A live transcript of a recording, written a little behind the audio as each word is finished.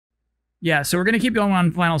Yeah, so we're going to keep going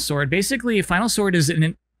on Final Sword. Basically, Final Sword is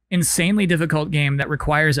an insanely difficult game that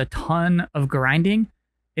requires a ton of grinding.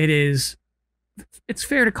 It's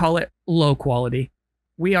fair to call it low quality.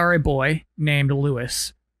 We are a boy named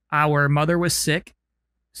Lewis. Our mother was sick,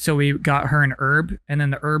 so we got her an herb, and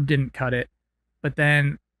then the herb didn't cut it. But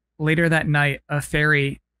then later that night, a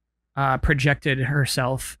fairy projected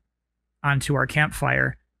herself onto our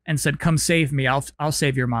campfire and said, "Come save me. I'll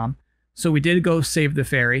save your mom." So we did go save the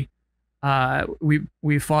fairy.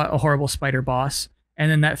 We fought a horrible spider boss,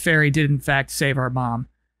 and then that fairy did in fact save our mom.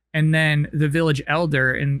 And then the village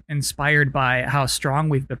elder, inspired by how strong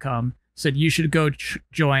we've become, said, "You should go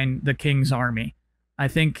join the king's army. I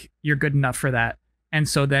think you're good enough for that." And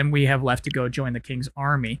so then we have left to go join the king's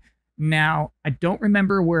army. Now, I don't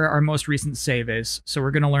remember where our most recent save is, so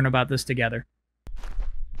we're going to learn about this together.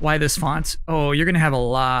 Why this font? Oh, you're going to have a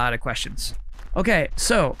lot of questions. Okay,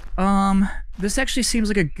 so, this actually seems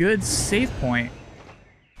like a good save point.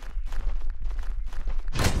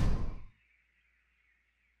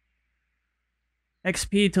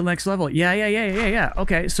 XP to next level. Yeah.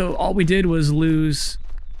 Okay, so all we did was lose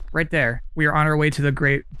right there. We are on our way to the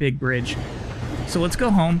great big bridge. So let's go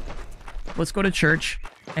home. Let's go to church,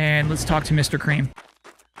 and let's talk to Mr. Cream.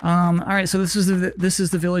 All right, so this is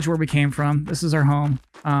the village where we came from. This is our home.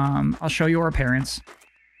 I'll show you our parents.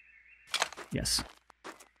 Yes.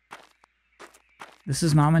 This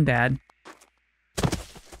is mom and dad.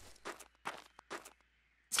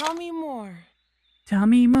 Tell me more. Tell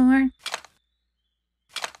me more.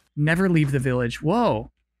 Never leave the village.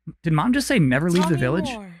 Whoa. Did mom just say never leave the village?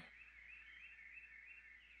 More.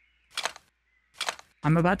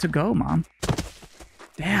 I'm about to go, mom.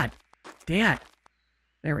 Dad. There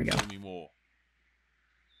we go. Tell me more.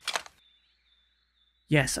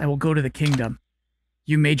 Yes, I will go to the kingdom.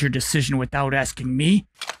 You made your decision without asking me?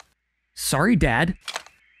 Sorry, Dad.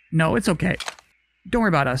 No, it's okay. Don't worry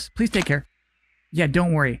about us. Please take care. Yeah,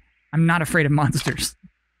 don't worry. I'm not afraid of monsters.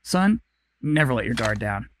 Son, never let your guard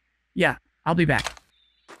down. Yeah, I'll be back.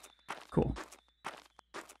 Cool.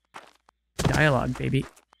 Dialogue, baby.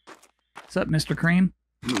 What's up, Mr. Cream?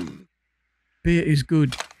 Beer is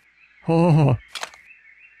good. Oh.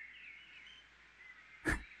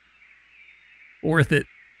 Worth it.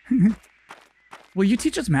 Will you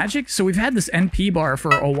teach us magic? So we've had this NP bar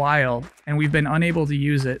for a while, and we've been unable to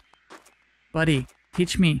use it. Buddy,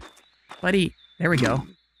 teach me. Buddy, there we go.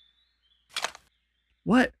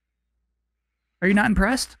 What? Are you not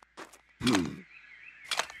impressed?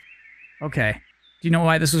 Okay. Do you know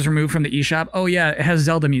why this was removed from the eShop? Oh yeah, it has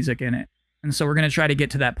Zelda music in it. And so we're going to try to get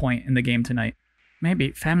to that point in the game tonight.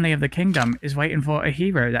 Maybe Family of the Kingdom is waiting for a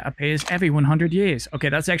hero that appears every 100 years. Okay,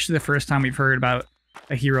 that's actually the first time we've heard about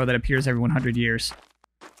a hero that appears every 100 years.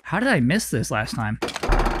 How did I miss this last time?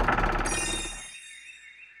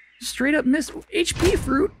 Straight up miss HP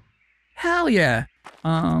fruit. Hell yeah.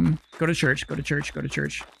 Go to church.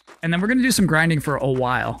 And then we're going to do some grinding for a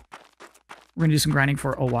while.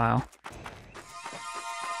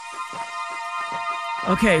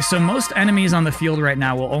 Okay, so most enemies on the field right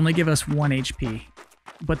now will only give us 1 HP.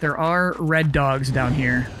 But there are red dogs down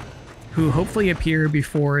here who hopefully appear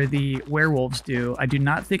before the werewolves do. I do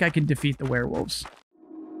not think I can defeat the werewolves.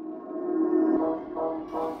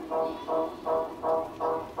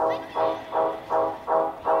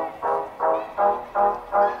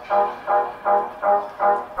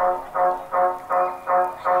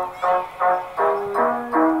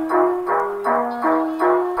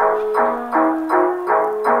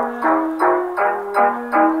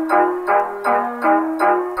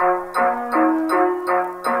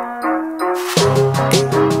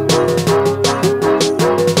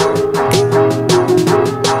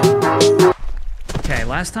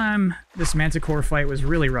 Last time, this Manticore fight was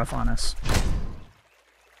really rough on us.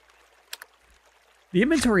 The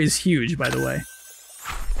inventory is huge, by the way.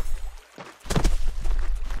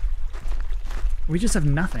 We just have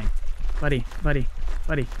nothing. Buddy.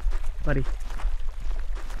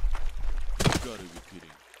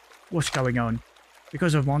 What's going on?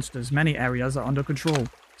 Because of monsters, many areas are under control,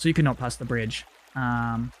 so you cannot pass the bridge.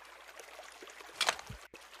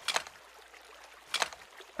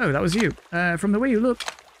 Oh, that was you. From the way you look,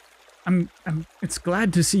 it's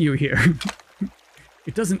glad to see you here.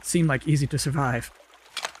 It doesn't seem like easy to survive.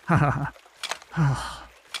 Ha ha.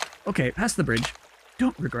 Okay, pass the bridge.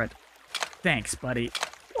 Don't regret. Thanks, buddy.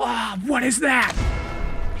 Oh, what is that?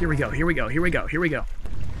 Here we go.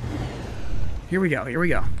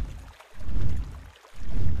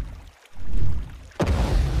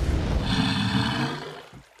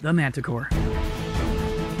 The Manticore.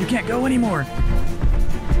 You can't go anymore.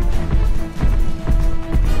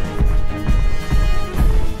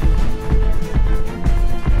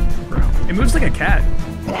 It moves like a cat.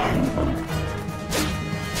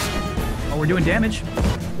 Oh, we're doing damage.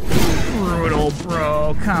 Brutal,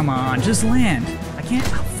 bro. Come on, just land. I can't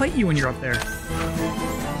fight you when you're up there.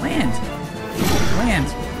 Land. Land.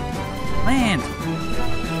 Land.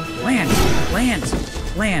 Land. Land.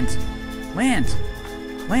 Land. Land.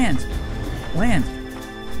 Land. Land.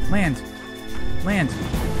 Land. Land.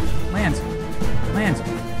 Land. Land.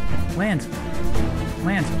 Land.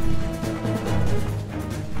 Land.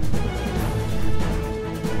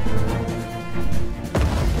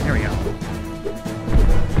 There we go.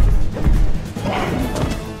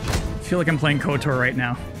 I feel like I'm playing KOTOR right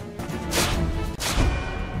now.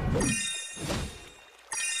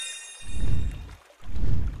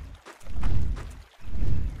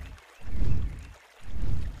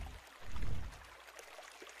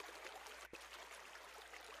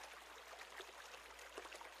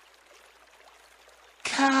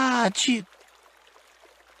 Catch it.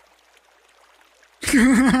 You've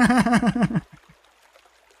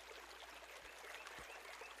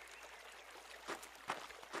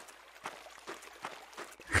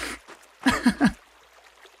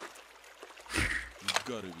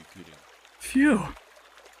gotta be kidding. Phew.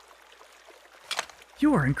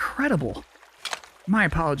 You are incredible. My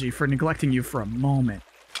apology for neglecting you for a moment.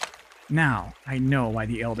 Now, I know why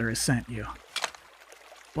the Elder has sent you.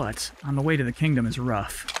 But on the way to the kingdom is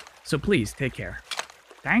rough, so please take care.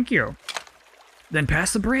 Thank you. Then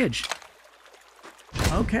pass the bridge.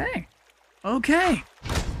 Okay. Okay.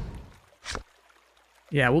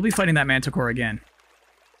 Yeah, we'll be fighting that Manticore again.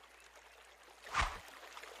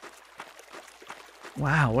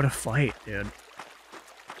 Wow, what a fight, dude.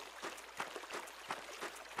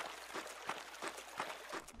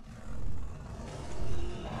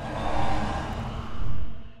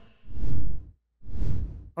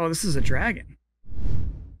 Oh, this is a dragon.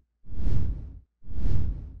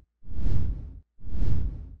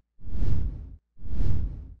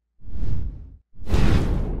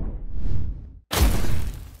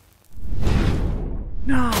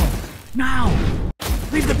 No! No!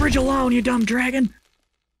 Leave the bridge alone, you dumb dragon!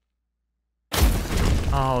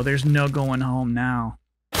 Oh, there's no going home now.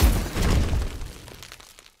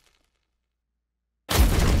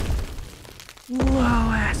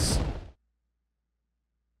 Lois!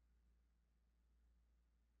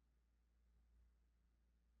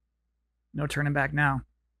 No turning back now.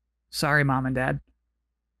 Sorry, Mom and Dad.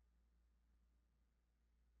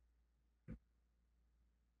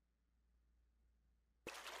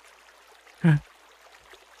 Huh.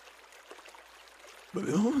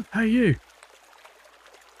 Hey, you.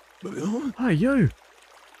 Hey, you.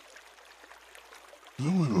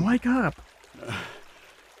 Wake up.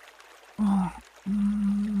 Oh,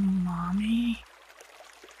 Mommy.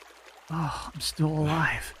 Oh, I'm still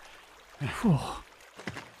alive. Whew.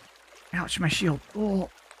 Ouch, my shield. Oh.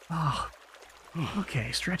 Oh.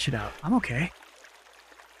 Okay, stretch it out. I'm okay.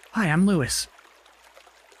 Hi, I'm Lewis.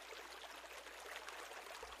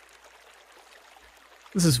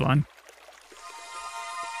 This is fun.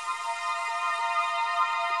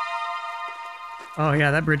 Oh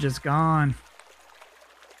yeah, that bridge is gone.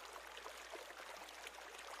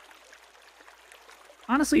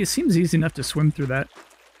 Honestly, it seems easy enough to swim through that.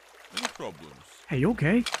 No problems. Hey, you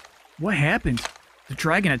okay? What happened? The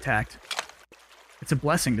dragon attacked. It's a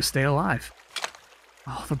blessing to stay alive.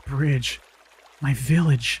 Oh, the bridge. My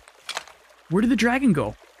village. Where did the dragon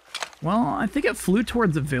go? Well, I think it flew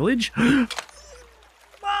towards the village.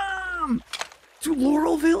 Mom! To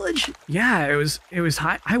Laurel Village? Yeah, I was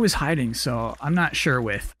hiding, so I'm not sure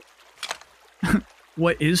with.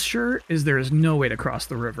 What is sure is there is no way to cross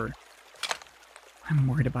the river. I'm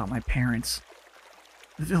worried about my parents.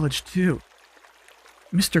 The village, too.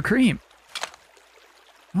 Mr. Cream.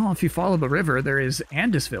 Well, if you follow the river, there is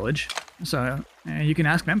Andis Village, so you can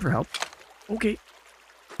ask them for help. Okay.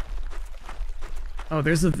 Oh,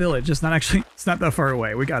 there's the village. It's not that far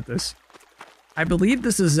away. We got this. I believe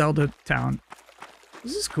this is Zelda Town.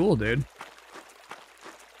 This is cool, dude.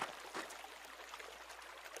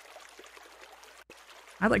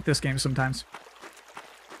 I like this game sometimes.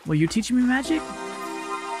 Will you teach me magic?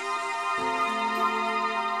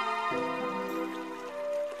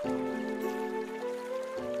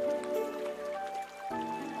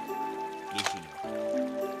 Listen.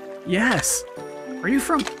 Yes. Are you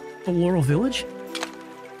from the Laurel Village?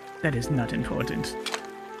 That is not important.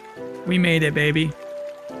 We made it, baby.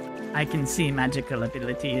 I can see magical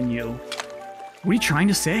ability in you. What are you trying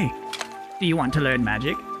to say? Do you want to learn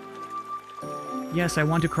magic? Yes, I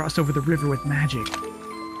want to cross over the river with magic.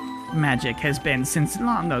 Magic has been since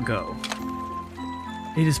long ago.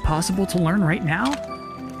 It is possible to learn right now?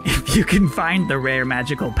 If you can find the rare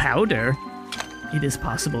magical powder, it is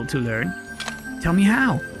possible to learn. Tell me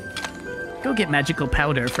how. Go get magical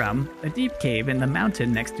powder from a deep cave in the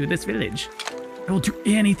mountain next to this village. I will do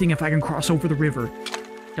anything if I can cross over the river.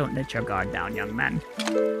 Don't let your guard down, young man.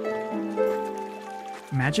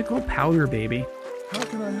 Magical powder, baby. How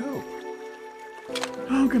can I help?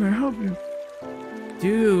 How can I help you?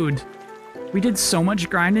 Dude, we did so much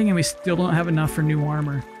grinding and we still don't have enough for new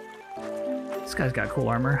armor. This guy's got cool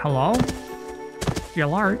armor. Hello?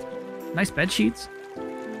 Yell art. Nice bed sheets.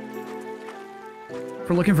 If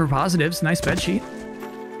we're looking for positives, nice bed sheet.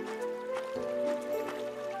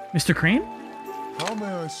 Mr. Cream? How may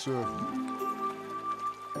I serve you?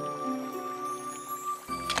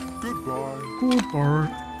 Goodbye.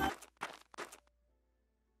 Goodbye.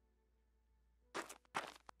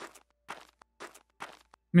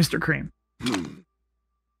 Mr. Cream.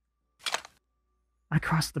 I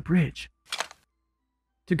crossed the bridge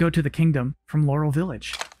to go to the kingdom from Laurel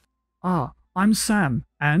Village. Ah, I'm Sam,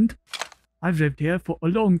 and I've lived here for a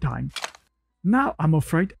long time. Now I'm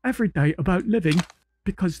afraid every day about living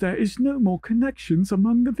because there is no more connections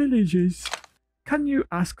among the villages. Can you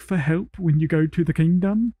ask for help when you go to the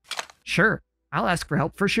kingdom? Sure, I'll ask for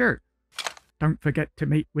help for sure. Don't forget to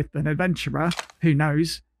meet with an adventurer. Who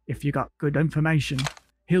knows, if you got good information,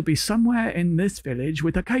 he'll be somewhere in this village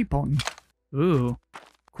with a cape on. Ooh,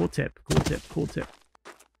 cool tip, cool tip, cool tip.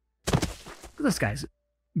 Look at this guy's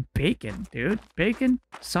bacon, dude. Bacon,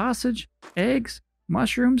 sausage, eggs,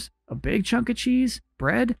 mushrooms, a big chunk of cheese,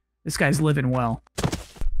 bread. This guy's living well.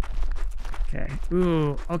 Okay,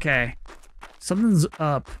 ooh, okay. Something's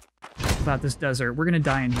up about this desert. We're gonna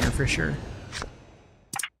die in here for sure.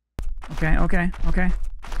 Okay, okay, okay.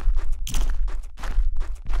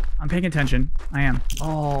 I'm paying attention. I am.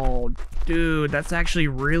 Oh, dude, that's actually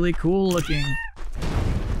really cool looking.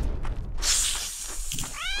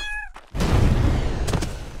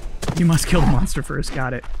 You must kill the monster first.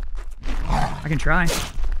 Got it. I can try.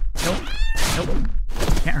 Nope. Nope.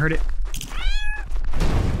 Can't hurt it.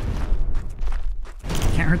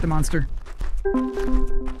 Can't hurt the monster.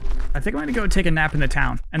 I think I'm gonna go take a nap in the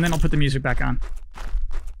town, and then I'll put the music back on.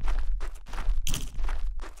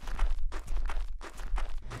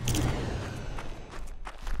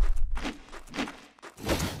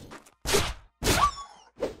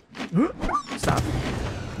 Stop.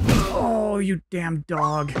 Oh, you damn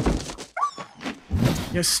dog.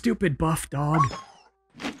 You stupid buff dog.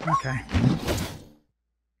 Okay.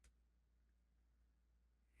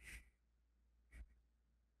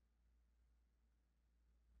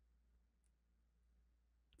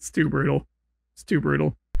 It's too brutal. It's too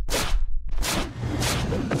brutal.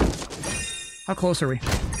 How close are we?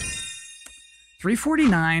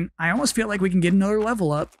 349. I almost feel like we can get another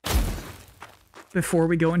level up before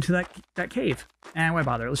we go into that cave. And why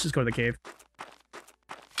bother? Let's just go to the cave.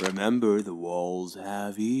 Remember, the walls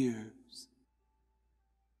have ears.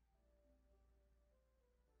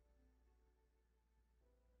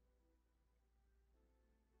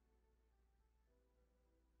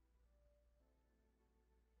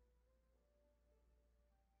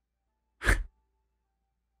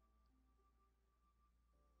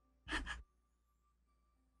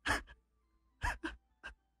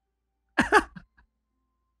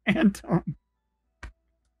 Anton.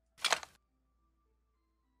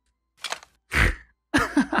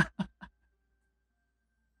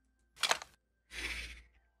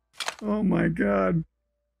 Oh my god.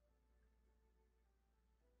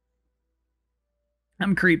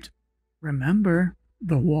 I'm creeped. Remember,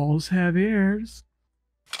 the walls have ears.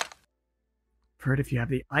 I've heard if you have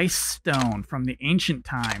the ice stone from the ancient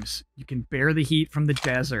times, you can bear the heat from the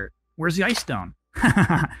desert. Where's the ice stone?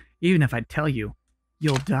 Even if I tell you,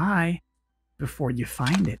 you'll die before you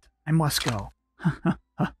find it. I must go.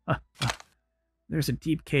 There's a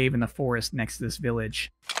deep cave in the forest next to this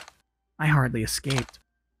village. I hardly escaped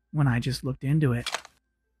when I just looked into it.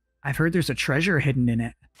 I've heard there's a treasure hidden in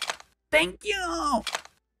it. Thank you!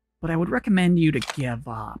 But I would recommend you to give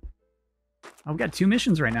up. Oh, we've got 2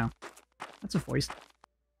 missions right now. That's a foist.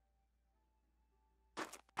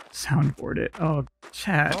 Soundboard it. Oh,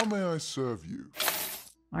 chat. How may I serve you?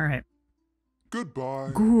 Alright.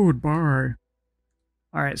 Goodbye. Goodbye.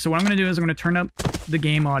 Alright, so what I'm going to do is I'm going to turn up the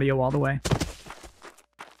game audio all the way.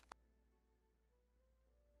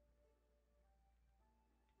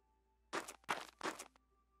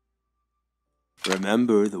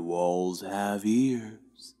 Remember, the walls have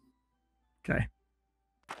ears. Okay.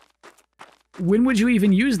 When would you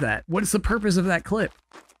even use that? What's the purpose of that clip?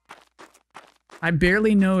 I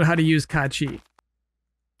barely know how to use Kachi.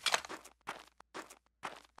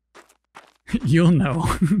 You'll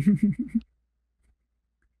know.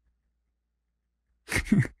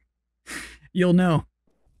 You'll know.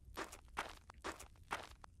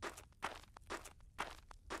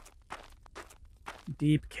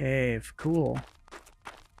 Deep cave. Cool.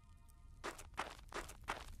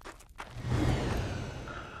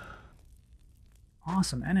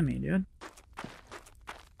 Awesome enemy, dude.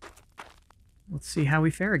 Let's see how we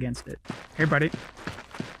fare against it. Hey, buddy.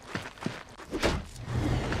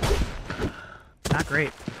 Not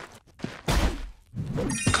great.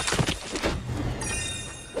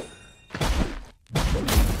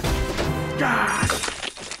 Gosh!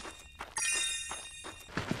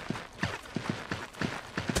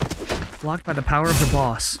 Blocked by the power of the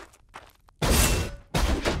boss.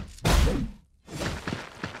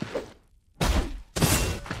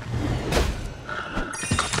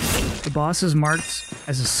 The boss is marked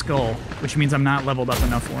as a skull, which means I'm not leveled up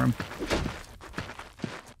enough for him.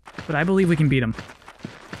 But I believe we can beat him.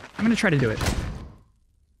 I'm gonna try to do it.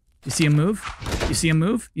 You see him move? You see him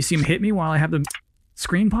move? You see him hit me while I have the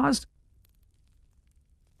screen paused?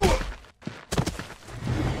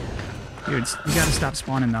 Dudes, you gotta stop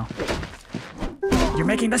spawning though. You're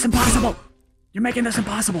making this impossible! You're making this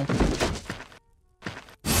impossible!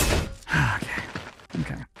 Okay.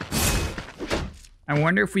 Okay. I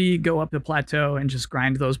wonder if we go up the plateau and just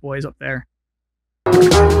grind those boys up there.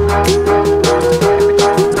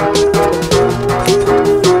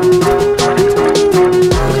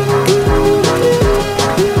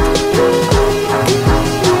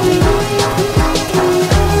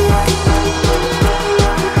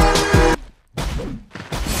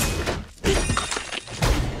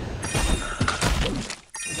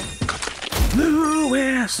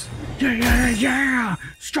 Lewis! Yeah, yeah, yeah!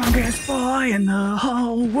 Strongest boy in the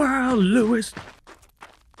whole world, Lewis!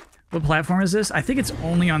 What platform is this? I think it's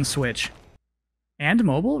only on Switch. And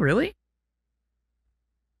mobile? Really?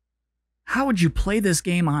 How would you play this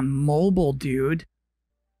game on mobile, dude?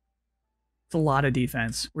 It's a lot of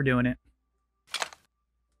defense. We're doing it.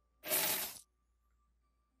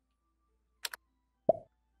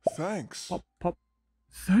 Thanks. Pop, pop.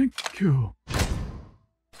 Thank you.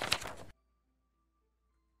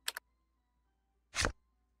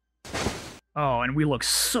 Oh, and we look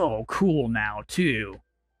so cool now, too.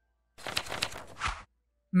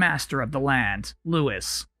 Master of the land,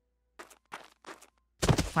 Lewis.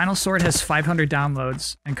 Final Sword has 500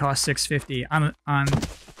 downloads and costs $6.50 on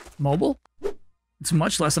mobile. It's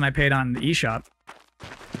much less than I paid on the eShop.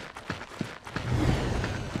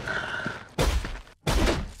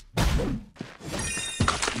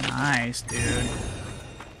 Nice, dude.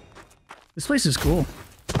 This place is cool.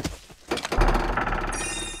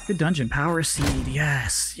 Good dungeon. Power seed.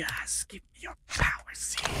 Yes, yes. Give me your power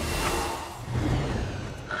seed.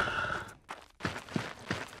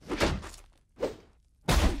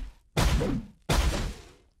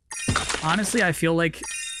 Honestly, I feel like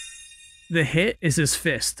the hit is his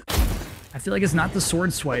fist. I feel like it's not the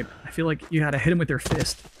sword swipe. I feel like you gotta hit him with your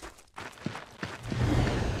fist.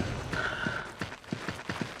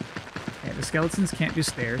 Okay, the skeletons can't do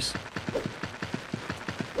stairs.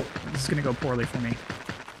 This is gonna go poorly for me.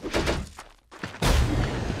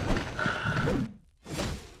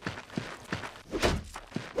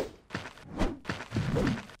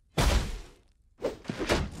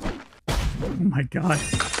 Oh my god.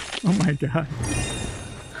 Oh my god.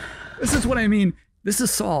 This is what I mean. This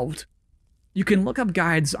is solved. You can look up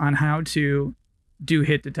guides on how to do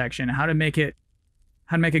hit detection, how to make a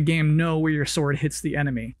game know where your sword hits the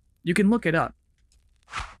enemy. You can look it up.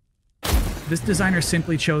 This designer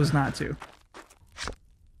simply chose not to.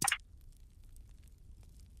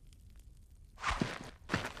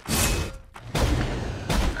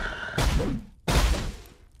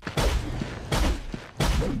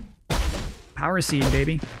 Power seed,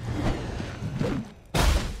 baby.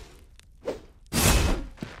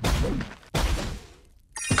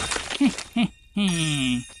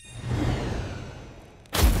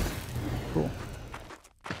 Cool.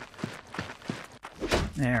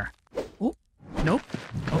 There. Oh, nope.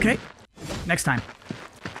 Okay. Next time.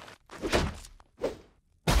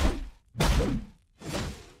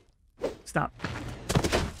 Stop.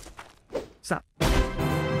 Stop.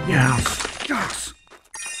 Yes. Yes.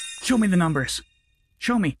 Show me the numbers.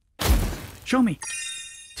 Show me. Show me.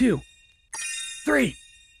 2, 3,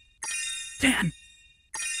 10,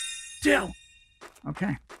 2.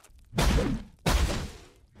 Okay.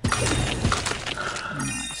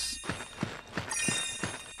 Nice.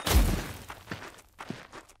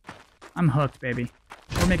 I'm hooked, baby.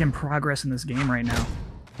 We're making progress in this game right now.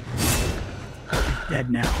 You're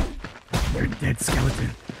dead now. You're a dead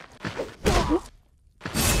skeleton.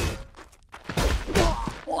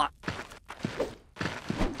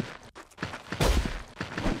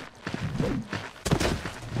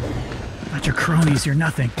 Bunch of cronies, you're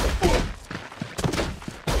nothing.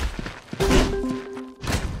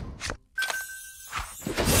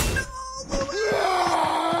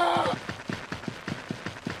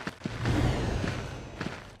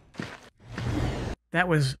 That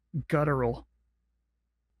was guttural.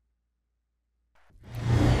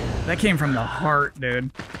 That came from the heart, dude.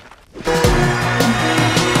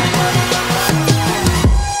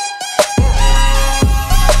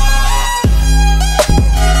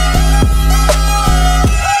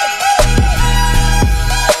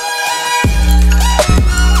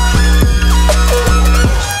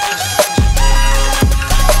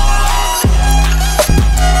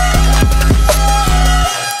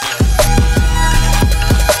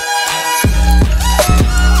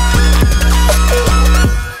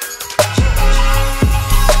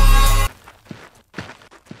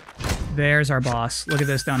 There's our boss. Look at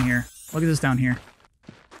this down here. Look at this down here.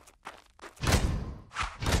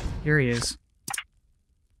 Here he is.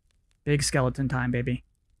 Big skeleton time, baby.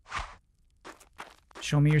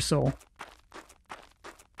 Show me your soul.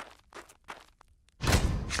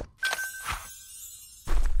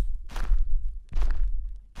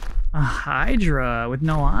 A Hydra with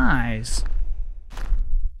no eyes.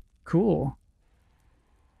 Cool.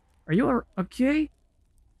 Are you okay?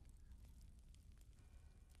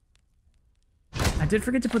 I did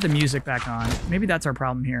forget to put the music back on. Maybe that's our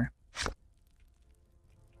problem here.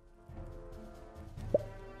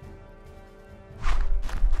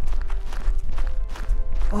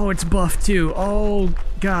 Oh, it's buff too. Oh,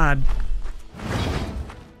 God.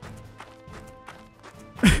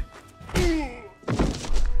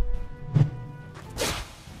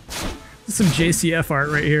 Some JCF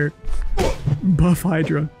art right here. Buff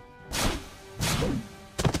Hydra.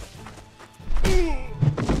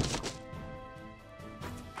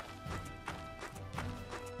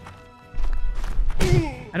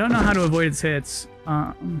 I don't know how to avoid its hits.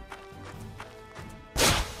 I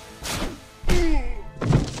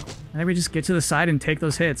think we just get to the side and take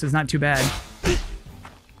those hits. It's not too bad.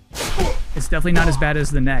 It's definitely not as bad as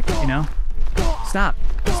the neck, you know? Stop.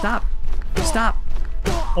 Stop. Stop.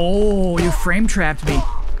 Oh, you frame trapped me.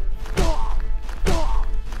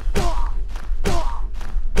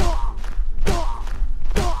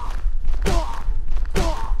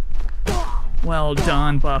 Well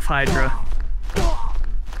done, Buff Hydra.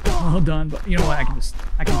 Well done, but you know what? I can just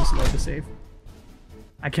load the save.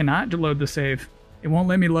 I cannot load the save. It won't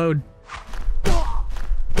let me load.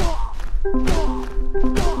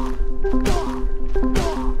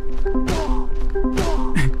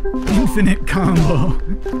 Infinite combo.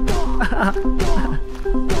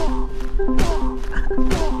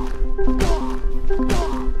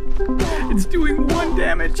 It's doing 1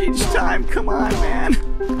 damage each time. Come on, man.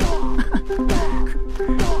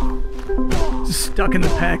 Just stuck in the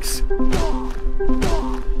pecs.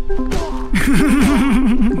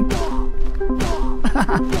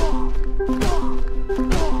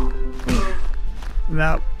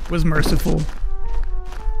 That was merciful.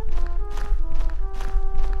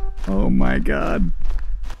 Oh my god.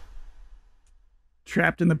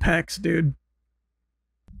 Trapped in the pecs, dude.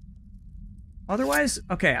 Otherwise,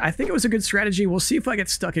 okay, I think it was a good strategy. We'll see if I get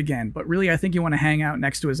stuck again. But really, I think you want to hang out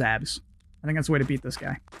next to his abs. I think that's the way to beat this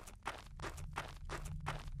guy.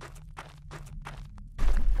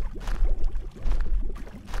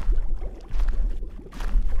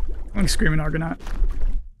 I'm screaming Argonaut.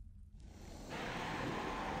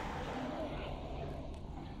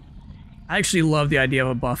 I actually love the idea of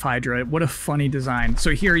a buff Hydra. What a funny design.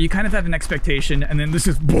 So here, you kind of have an expectation, and then this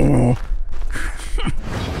is...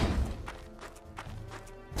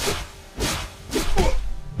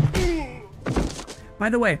 By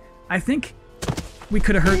the way, I think we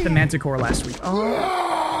could have hurt the Manticore last week. Oh.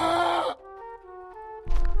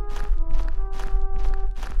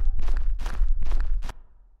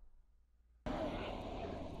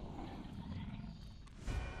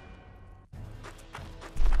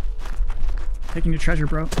 Taking your treasure,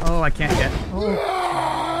 bro. Oh, I can't yet.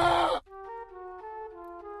 Oh.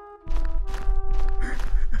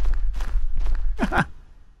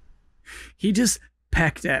 He just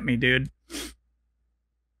pecked at me, dude.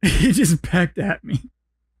 He just pecked at me.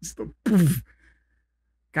 Just the poof.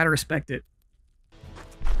 Gotta respect it.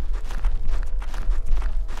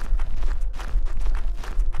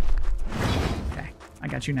 Okay, I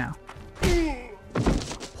got you now.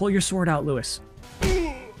 Pull your sword out, Lewis.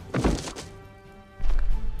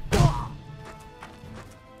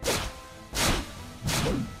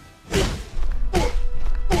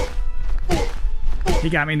 He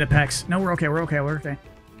got me in the pecs. No, we're okay, we're okay, we're okay.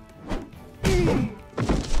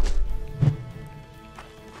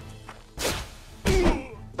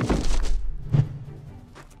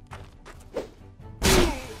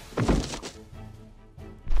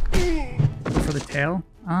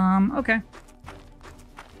 Okay.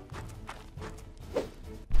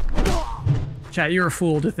 Chat, you're a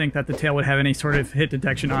fool to think that the tail would have any sort of hit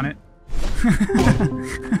detection on it.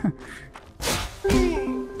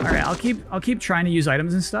 Alright, I'll keep trying to use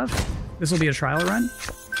items and stuff. This will be a trial run.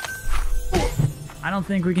 I don't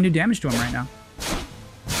think we can do damage to him right now.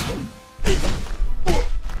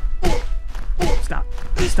 Stop.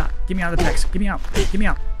 Stop. Get me out of the pecs. Get me out. Get me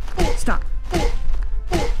out. Stop.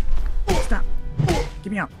 Stop.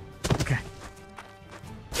 Get me out. Okay.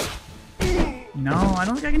 No, I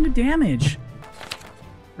don't think I can do damage.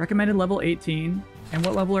 Recommended level 18. And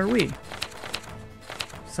what level are we?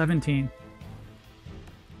 17.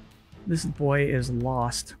 This boy is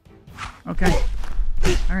lost. Okay.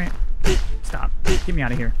 Alright. Stop. Get me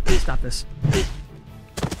out of here. Stop this.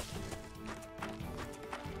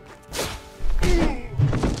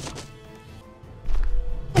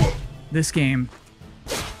 This game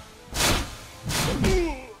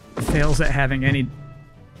fails at having any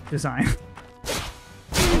design.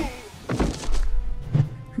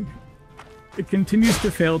 It continues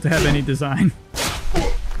to fail to have any design.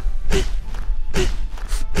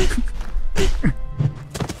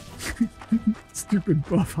 Stupid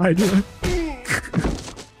buff Hydra.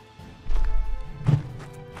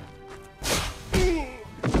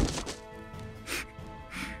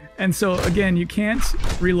 And so, again, you can't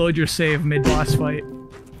reload your save mid-boss fight.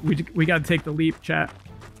 We gotta take the leap, chat.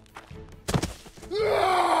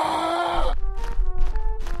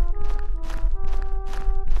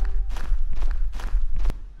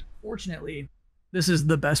 Fortunately, this is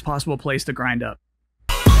the best possible place to grind up.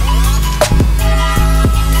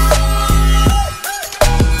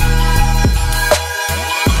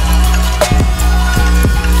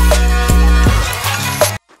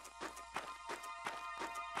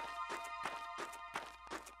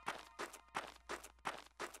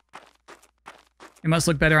 It must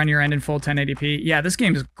look better on your end in full 1080p. Yeah, this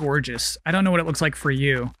game is gorgeous. I don't know what it looks like for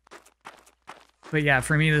you. But yeah,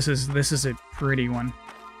 for me, this is a pretty one.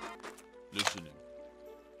 Listening.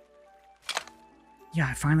 Yeah,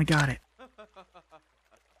 I finally got it.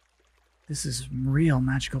 This is real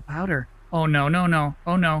magical powder. Oh no, no, no.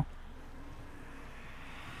 Oh no.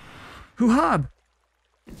 Hoo-hob!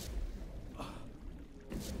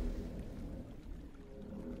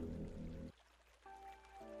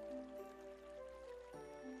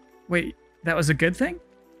 Wait, that was a good thing?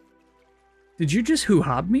 Did you just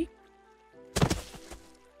hoo-hob me?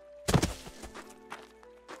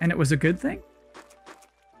 And it was a good thing?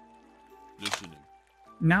 Listening.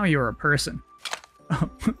 Now you're a person.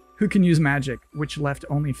 Who can use magic, which left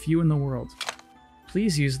only few in the world?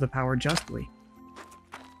 Please use the power justly.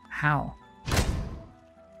 How?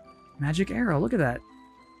 Magic arrow, look at that.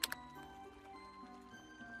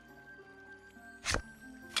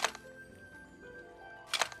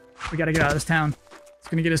 We gotta get out of this town. It's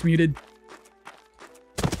gonna get us muted.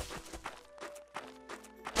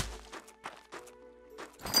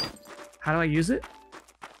 How do I use it?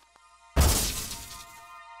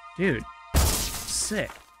 Dude. Sick.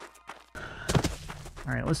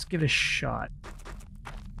 Alright, let's give it a shot.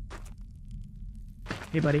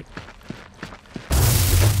 Hey, buddy.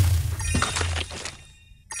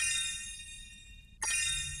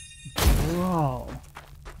 Bro.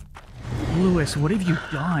 Lewis, what have you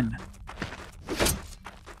done?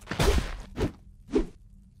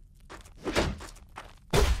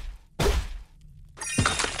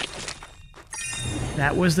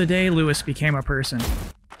 That was the day Lewis became a person.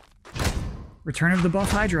 Return of the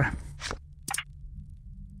buff Hydra.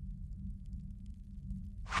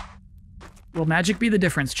 Will magic be the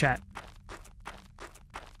difference, chat?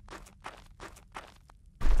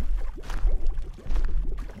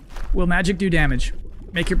 Will magic do damage?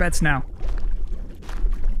 Make your bets now.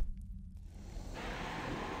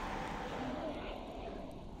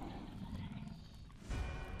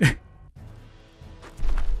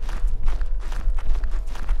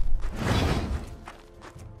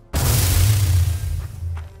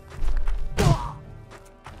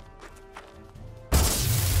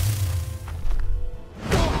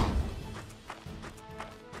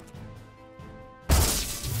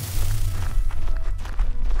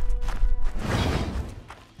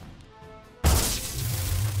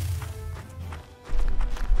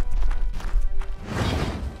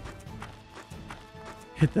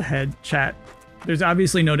 Hit the head, chat. There's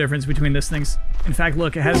obviously no difference between these things. In fact,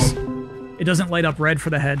 look, it doesn't light up red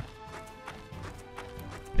for the head.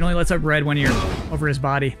 It only lights up red when you're over his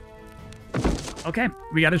body. Okay,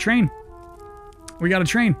 we gotta train. We gotta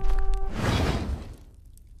train.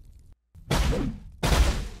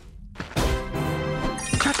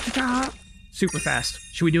 Super fast.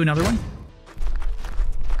 Should we do another one?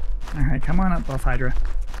 Alright, come on up, Buff Hydra.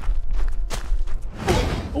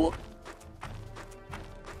 Oh.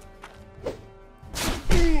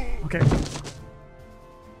 Okay.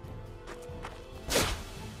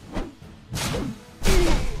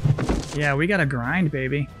 Yeah, we gotta grind,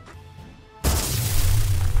 baby.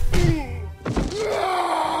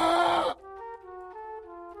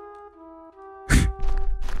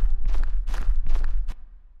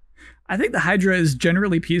 I think the Hydra is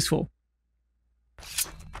generally peaceful.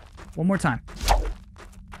 One more time.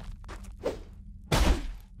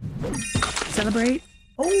 Celebrate.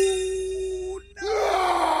 Oh,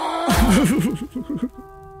 no!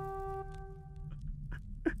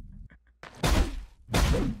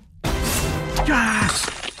 Yes!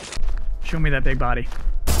 Show me that big body.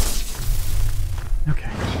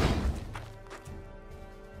 Okay.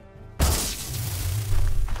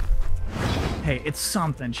 Hey, it's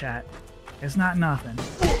something, chat. It's not nothing.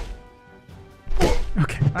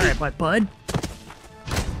 Okay, alright, but bud.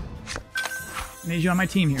 I need you on my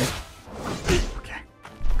team here. Okay.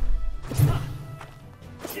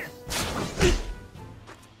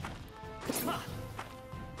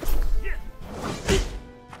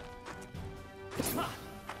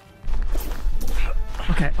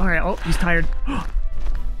 Okay, alright, oh, he's tired.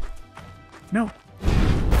 No.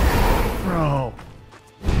 Bro.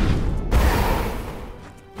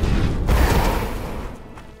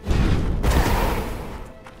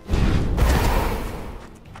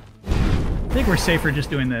 I think we're safer just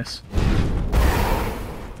doing this.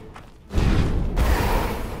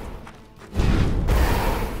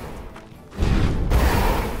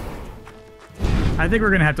 I think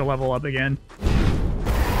we're gonna have to level up again.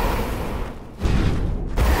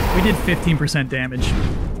 We did 15% damage.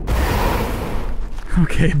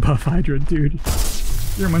 Okay, Buff Hydra, dude.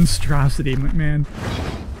 You're a monstrosity, man.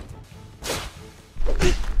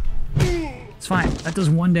 It's fine. That does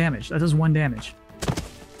 1 damage. That does 1 damage.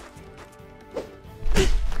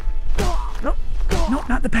 Nope. Nope,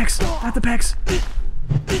 not the pecs. Not the pecs.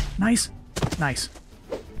 Nice. Nice.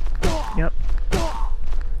 Yep.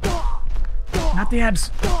 Not the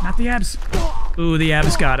abs. Not the abs. Ooh, the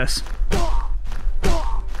abs got us.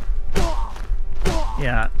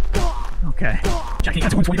 Yeah. Okay. Jackie,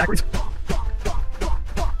 that's 120 backwards.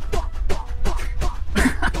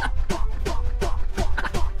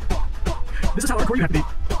 This is how hardcore you have to be.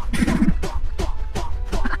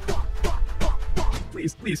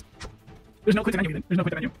 Please, please. There's no quit the menu even. There's no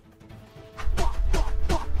quit the menu.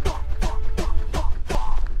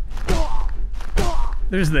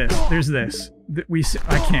 There's this. There's this.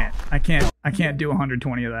 I can't do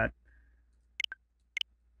 120 of that.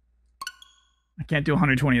 I can't do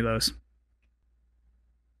 120 of those.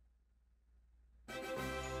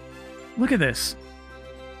 Look at this.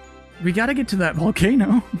 We gotta get to that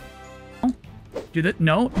volcano. Do that?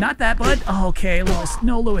 No, not that, bud. Oh, okay, Lewis.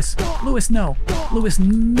 No, Lewis. Lewis, no. Lewis,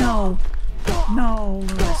 no. No,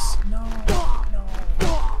 Lewis. No. No.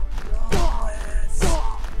 Lewis.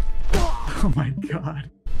 Oh my god.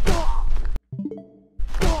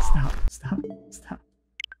 Stop. Stop. Stop.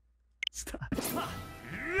 Stop.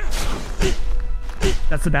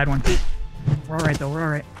 That's the bad one. We're alright, though. We're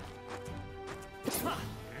alright.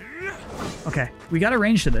 Okay. We got a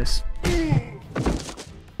range to this. You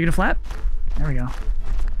gonna flap? There we go.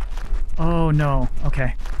 Oh, no.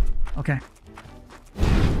 Okay. Okay.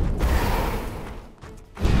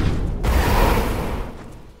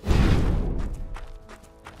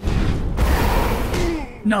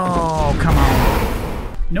 No, come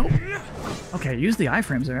on. Nope. Okay, use the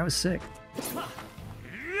iframes there. That was sick.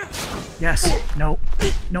 Yes. Nope.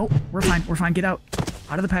 Nope. We're fine. We're fine. Get out.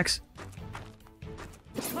 Out of the pecs.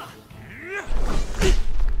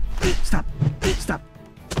 Stop. Stop.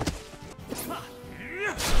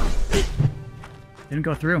 Didn't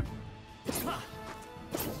go through.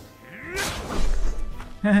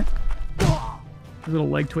 A little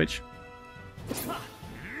leg twitch.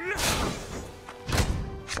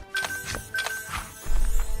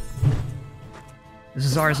 This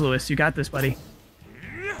is ours, Lewis. You got this, buddy.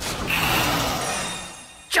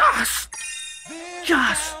 Joss!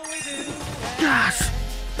 Joss! Joss!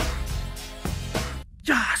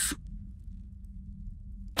 Joss!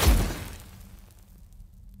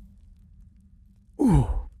 Ooh.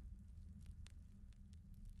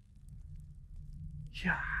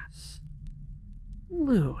 Joss.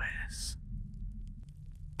 Lewis.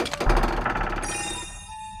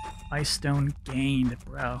 Ice stone gained,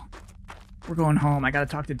 bro. We're going home. I gotta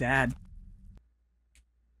talk to Dad.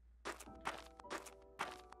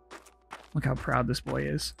 Look how proud this boy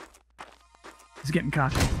is. He's getting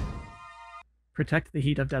cocky. Protect the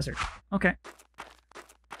heat of desert. Okay.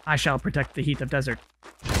 I shall protect the heat of desert.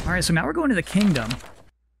 All right, so now we're going to the kingdom.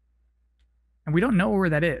 And we don't know where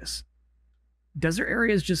that is. Desert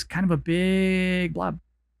area is just kind of a big blob.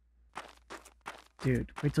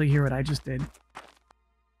 Dude, wait till you hear what I just did.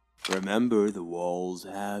 Remember, the walls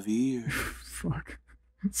have ears. Fuck.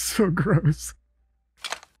 It's so gross.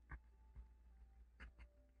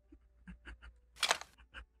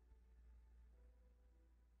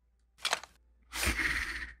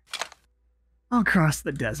 I'll cross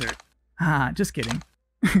the desert. Ah, just kidding.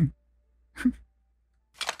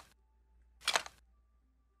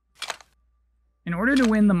 In order to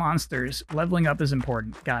win the monsters, leveling up is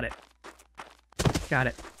important. Got it. Got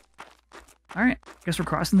it. Alright, guess we're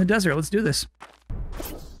crossing the desert. Let's do this.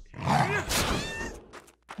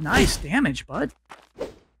 Nice damage, bud.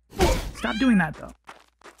 Stop doing that, though.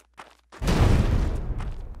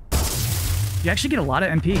 You actually get a lot of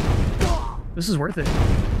MP. This is worth it.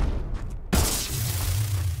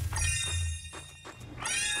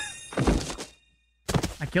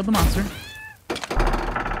 I killed the monster.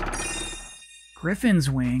 Griffin's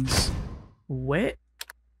wings. What?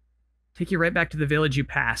 Take you right back to the village you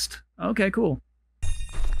passed. Okay, cool.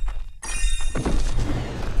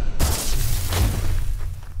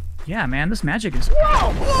 Yeah, man, this magic is...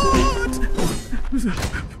 Whoa! What?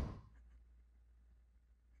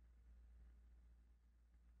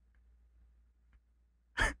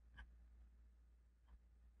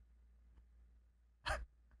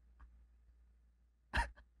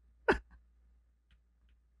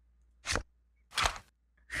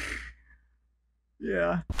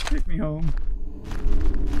 Yeah, take me home.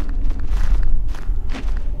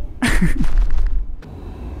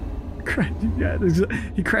 Yeah,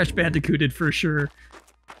 he Crash Bandicooted for sure.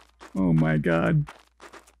 Oh my god.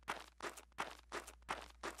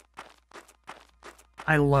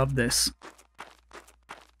 I love this.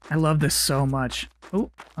 I love this so much.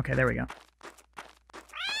 Oh, okay, there we go.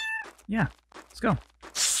 Yeah, let's go.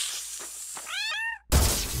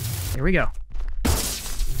 Here we go.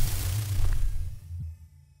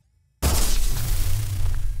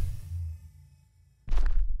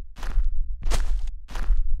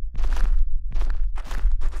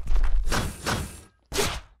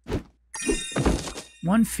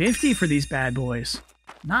 $150 for these bad boys.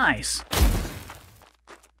 Nice.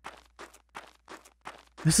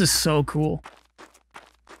 This is so cool.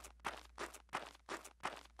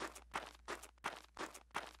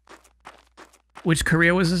 Which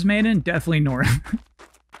Korea was this made in? Definitely North.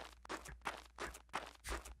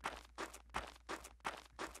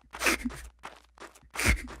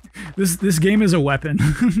 This game is a weapon.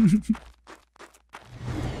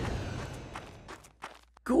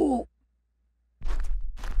 Cool.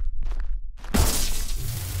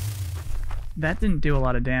 That didn't do a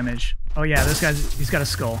lot of damage. Oh yeah, he's got a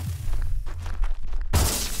skull.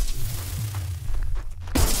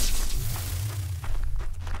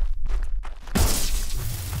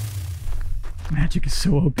 Magic is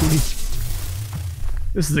so OP.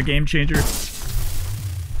 This is a game changer.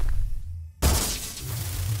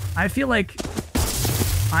 I feel like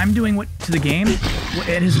I'm doing what to the game what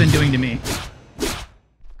it has been doing to me.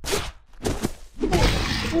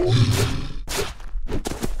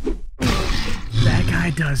 That guy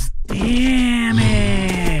does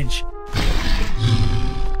damage.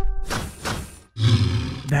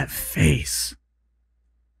 That face.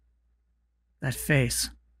 That face.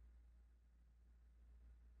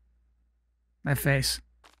 That face.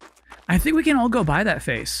 I think we can all go buy that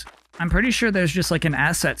face. I'm pretty sure there's just like an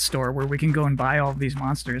asset store where we can go and buy all of these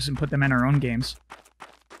monsters and put them in our own games.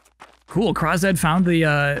 Cool, Crozed found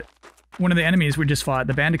the, one of the enemies we just fought,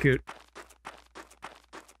 the Bandicoot.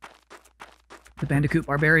 The Bandicoot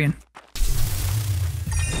Barbarian.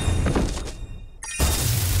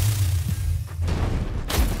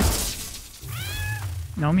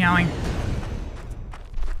 No meowing.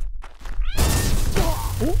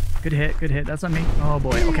 Oh, good hit, good hit. That's on me. Oh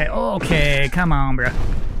boy. Okay, okay, come on, bruh.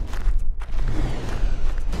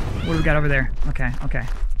 What do we got over there? Okay, okay.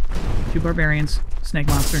 2 barbarians, snake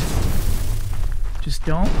monster. Just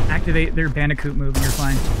don't activate their Bandicoot move and you're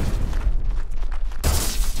fine.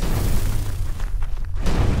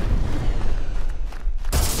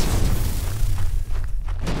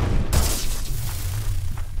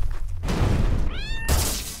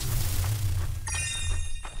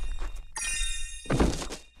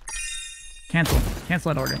 Cancel.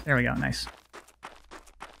 Cancel that order. There we go. Nice.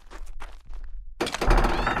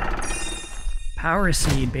 Power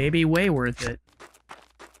Seed, baby. Way worth it.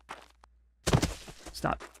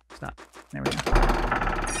 Stop. Stop. There we go.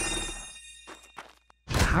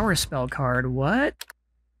 Power Spell card. What?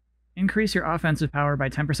 Increase your offensive power by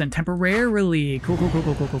 10% temporarily. Cool, cool, cool,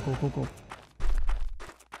 cool, cool, cool, cool, cool, cool.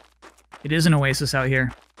 It is an oasis out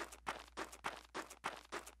here.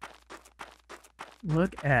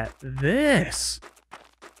 Look at this.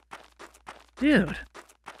 Dude.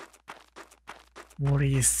 What are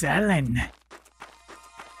you selling?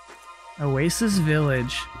 Oasis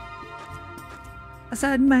Village. I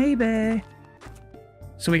said maybe.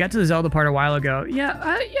 So we got to the Zelda part a while ago.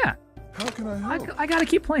 Yeah. How can I help? I gotta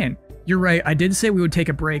keep playing. You're right. I did say we would take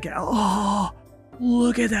a break. Oh,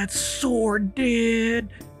 look at that sword, dude.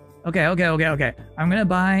 Okay. I'm gonna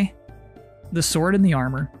buy the sword and the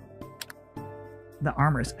armor. The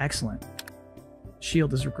armor is excellent.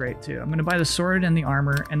 Shield is great too. I'm gonna buy the sword and the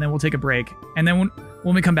armor, and then we'll take a break. And then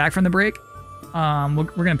when we come back from the break, we're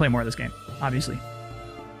gonna play more of this game. Obviously,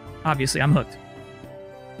 I'm hooked.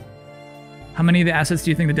 How many of the assets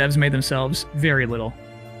do you think the devs made themselves? Very little.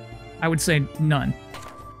 I would say none.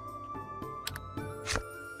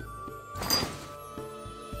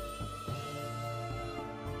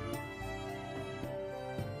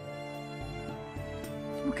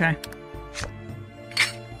 Okay.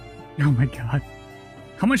 Oh my god.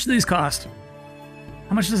 How much do these cost?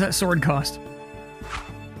 How much does that sword cost?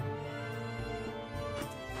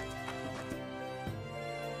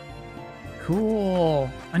 Cool.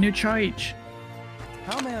 A new charge.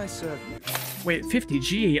 How may I serve you? Wait,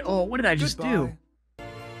 50G? Oh, what did I just do?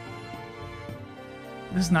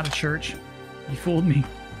 This is not a church. You fooled me.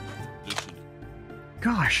 Listen.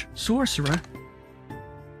 Gosh, sorcerer.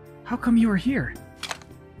 How come you are here?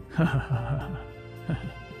 Look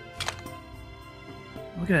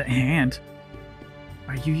at that hand.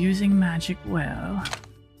 Are you using magic well?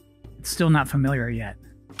 It's still not familiar yet.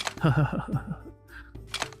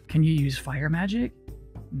 Can you use fire magic?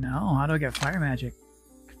 No, how do I get fire magic?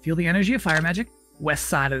 Feel the energy of fire magic? West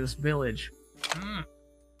side of this village.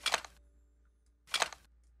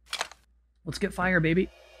 Let's get fire, baby.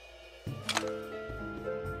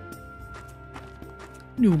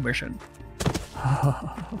 New mission.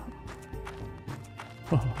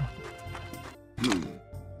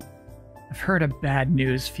 I've heard of bad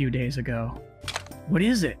news a few days ago. What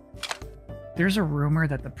is it? There's a rumor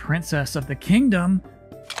that the princess of the kingdom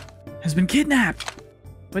has been kidnapped,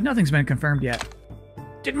 but nothing's been confirmed yet.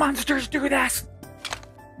 Did monsters do this?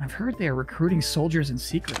 I've heard they are recruiting soldiers in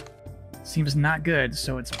secret. Seems not good,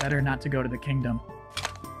 so it's better not to go to the kingdom.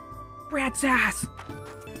 Brat's ass!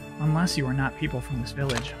 Unless you are not people from this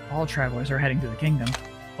village, all travelers are heading to the kingdom.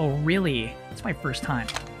 Oh, really? It's my first time.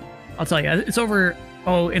 I'll tell you, it's over...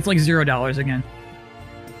 Oh, it's like $0 again.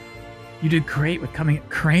 You did great with coming...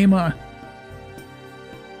 Kramer!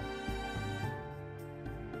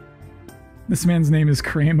 This man's name is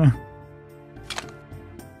Kramer.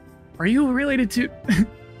 Are you related to...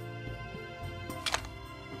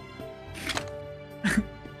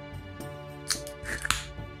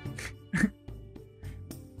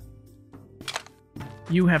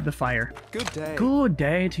 You have the fire. Good day. Good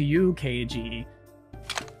day to you, KG.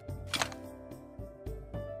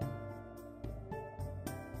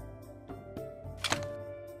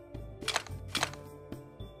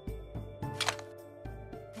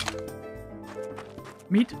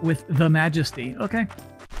 Meet with the Majesty. Okay.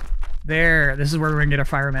 There. This is where we're gonna get our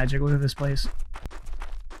fire magic. Look at this place.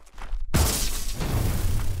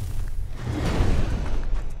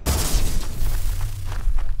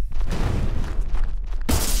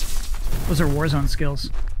 Those are Warzone skills.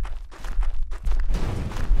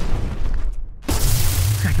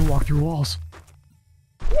 This guy can walk through walls.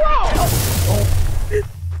 Oh.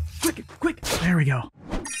 Quick, quick. There we go.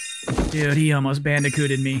 Dude, he almost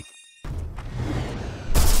bandicooted me.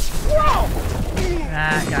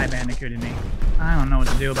 That guy bandicooted me. I don't know what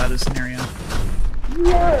to do about this scenario.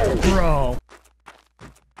 Bro.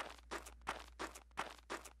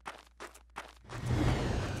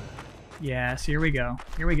 Yes, here we go.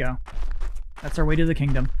 Here we go. That's our way to the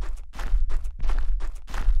kingdom.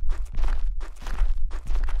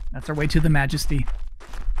 That's our way to the Majesty.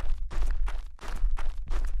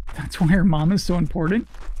 That's why our mom is so important.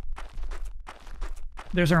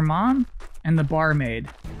 There's our mom and the barmaid.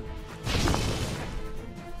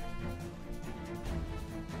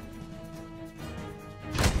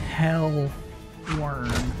 Hell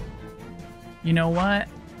worm. You know what?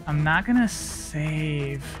 I'm not gonna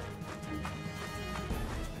save.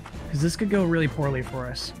 Because this could go really poorly for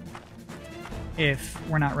us if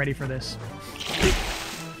we're not ready for this.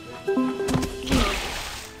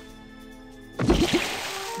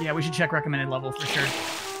 Yeah, we should check recommended level for sure.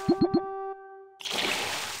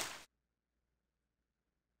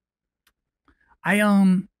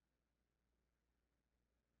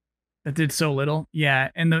 That did so little. Yeah,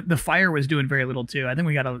 and the fire was doing very little too. I think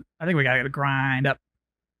we gotta grind up.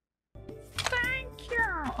 Thank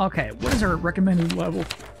you. Okay, what is our recommended level?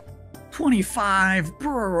 25,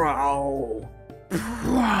 bro.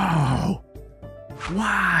 Bro.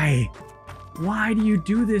 Why? Why do you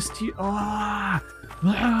do this to you? Ah.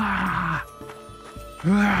 Ah.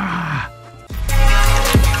 Ah.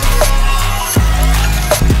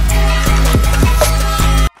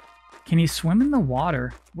 Can he swim in the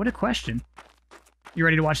water? What a question. You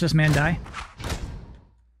ready to watch this man die?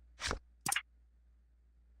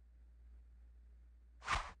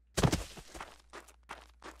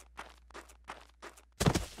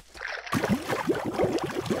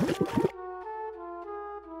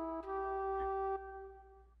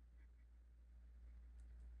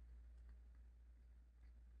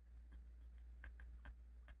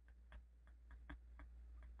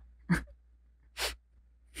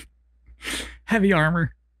 Heavy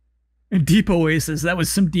armor. A deep oasis. That was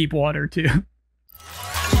some deep water, too.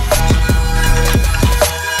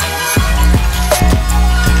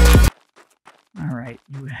 Alright,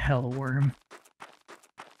 you hellworm.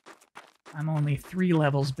 I'm only 3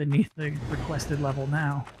 levels beneath the requested level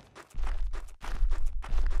now.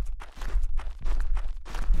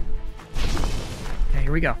 Okay,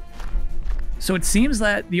 here we go. So it seems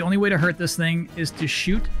that the only way to hurt this thing is to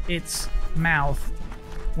shoot its mouth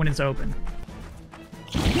when it's open.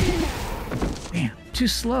 Damn, too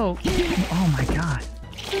slow. Oh my god.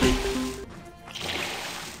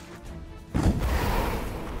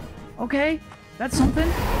 Okay, that's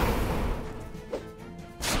something.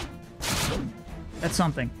 That's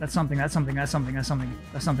something. That's something. That's something. That's something. That's something.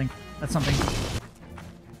 That's something. That's something.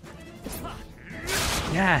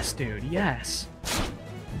 Yes, dude. Yes.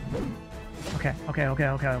 Okay. Okay. Okay.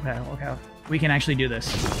 Okay. Okay. Okay. We can actually do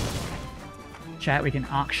this. Chat, we can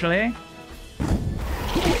actually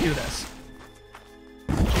do this.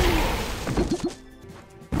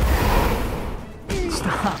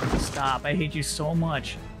 Stop. Stop. I hate you so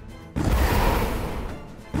much.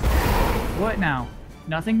 What now?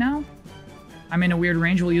 Nothing now? I'm in a weird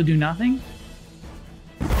range. Will you do nothing?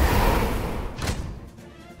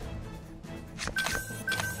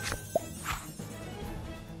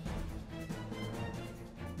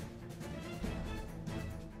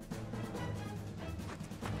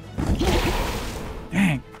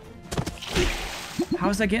 Dang. How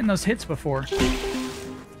was I getting those hits before?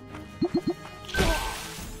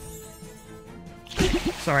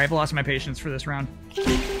 Sorry, I've lost my patience for this round.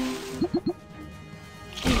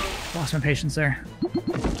 Lost my patience there.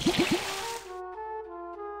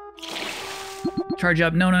 Charge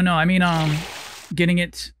up. No, no, no. I mean, getting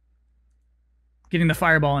the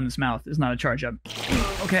fireball in its mouth is not a charge up.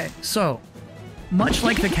 Okay, so, much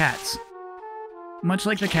like the cats,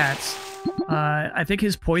 I think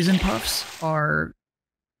his poison puffs are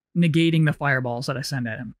negating the fireballs that I send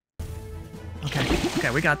at him.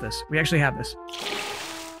 Okay, we got this. We actually have this.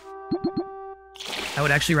 I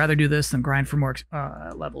would actually rather do this than grind for more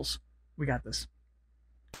levels. We got this.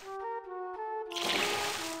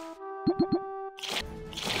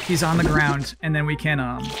 He's on the ground, and then we can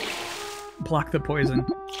block the poison.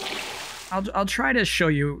 I'll try to show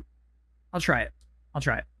you. I'll try it.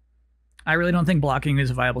 I really don't think blocking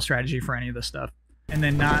is a viable strategy for any of this stuff. And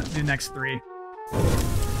then not the next 3.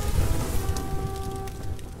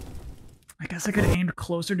 I guess I could have aimed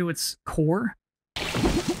closer to its core.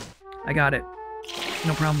 I got it.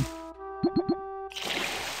 No problem.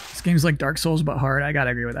 This game's like Dark Souls, but hard. I gotta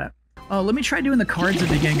agree with that. Oh, let me try doing the cards at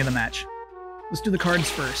the beginning of the match. Let's do the cards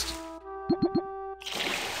first.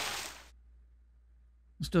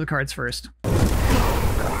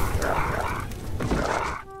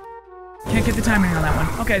 Can't get the timing on that one.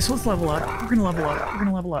 Okay, so let's level up. We're gonna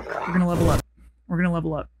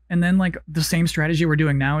level up. And then, like, the same strategy we're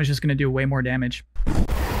doing now is just gonna do way more damage.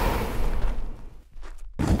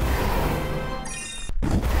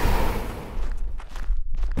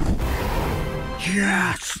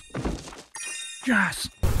 Yes! Yes!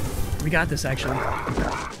 We got this, actually.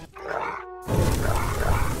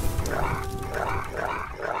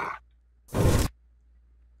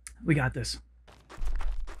 We got this.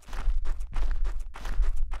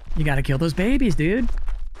 You gotta kill those babies, dude.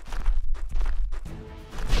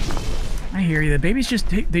 I hear you. The babies just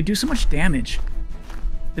they do so much damage.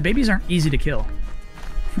 The babies aren't easy to kill.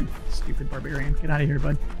 Stupid barbarian. Get out of here,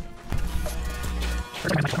 bud.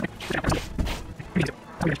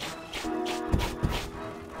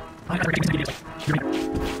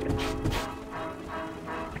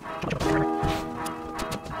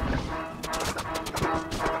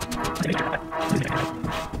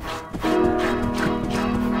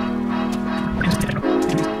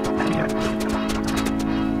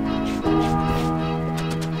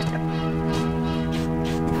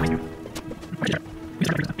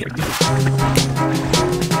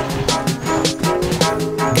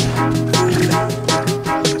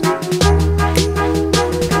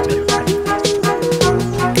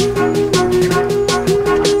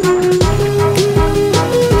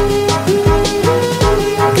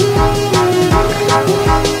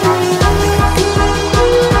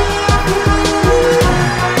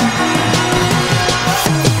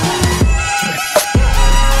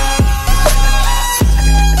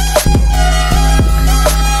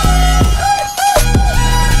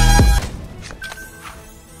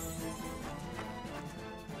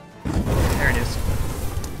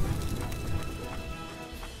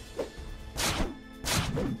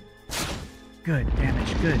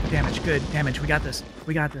 good. Damage. We got this.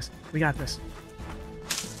 We got this. We got this.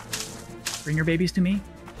 Bring your babies to me.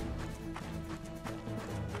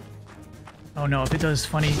 Oh no, if it does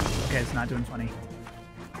funny... Okay, it's not doing funny.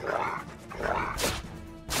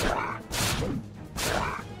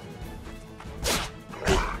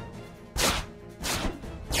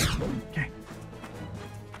 Okay.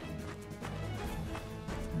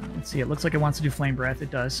 Let's see, it looks like it wants to do flame breath.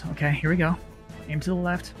 It does. Okay, here we go. Aim to the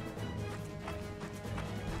left.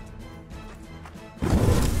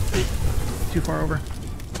 Too far over.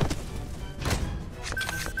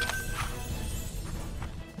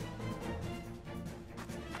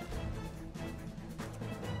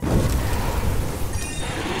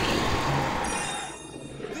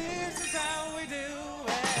 This is how we do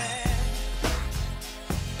it.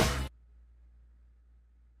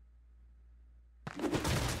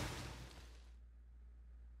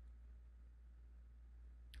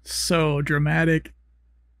 So dramatic.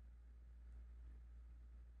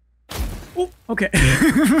 Oh, okay.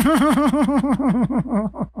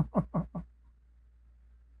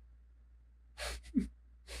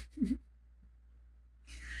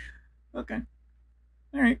 Okay.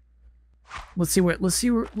 All right. Let's see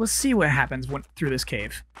what happens through this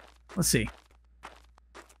cave. Let's see.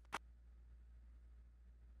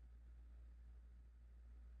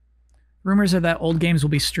 Rumors are that old games will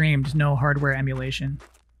be streamed, no hardware emulation.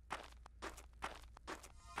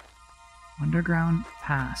 Underground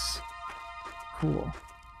pass. Cool.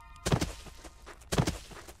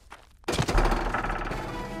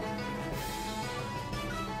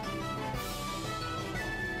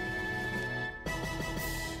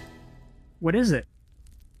 What is it?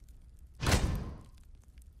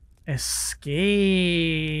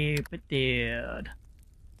 Escape, dude.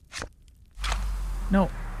 No.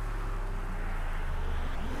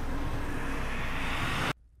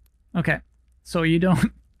 Okay. So you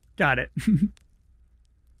don't... Got it.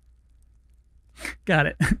 Got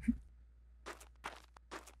it.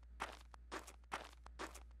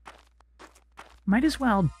 Might as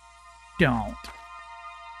well don't.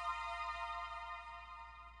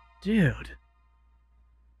 Dude.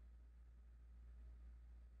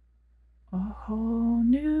 A whole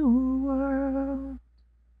new world.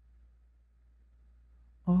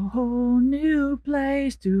 A whole new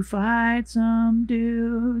place to fight some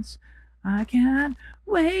dudes. I can't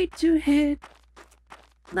wait to hit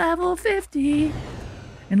level 50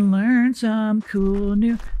 and learn some cool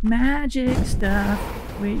new magic stuff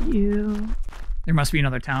with you. There must be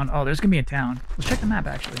another town. Oh, there's gonna be a town. Let's check the map,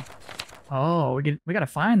 actually. Oh, we gotta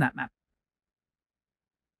find that map.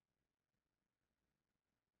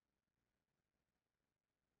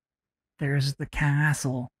 There's the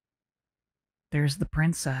castle. There's the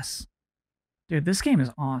princess. Dude, this game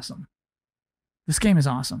is awesome. This game is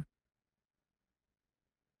awesome.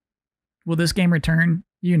 Will this game return?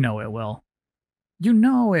 You know it will. You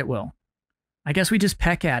know it will. I guess we just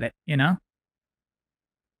peck at it, you know?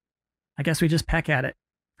 I guess we just peck at it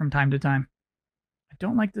from time to time. I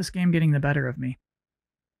don't like this game getting the better of me.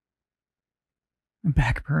 A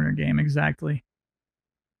back burner game, exactly.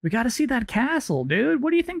 We gotta see that castle, dude.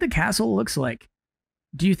 What do you think the castle looks like?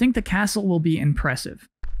 Do you think the castle will be impressive?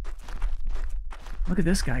 Look at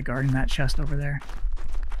this guy guarding that chest over there.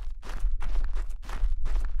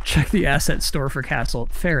 Check the asset store for castle.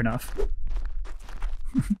 Fair enough.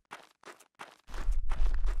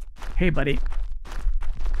 Hey, buddy.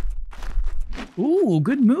 Ooh,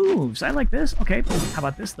 good moves. I like this. Okay, how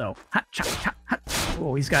about this, though? Hot, chop, chop, hot.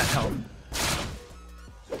 Oh, he's got health.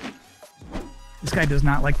 This guy does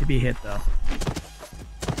not like to be hit, though.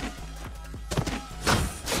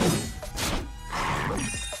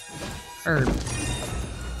 Herb.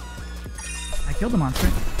 I killed the monster.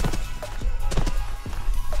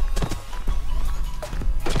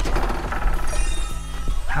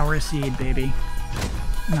 Power seed, baby.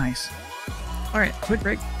 Nice. Alright, quick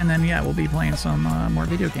break, and then, yeah, we'll be playing some more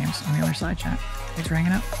video games on the other side, chat. Thanks for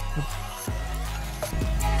hanging out.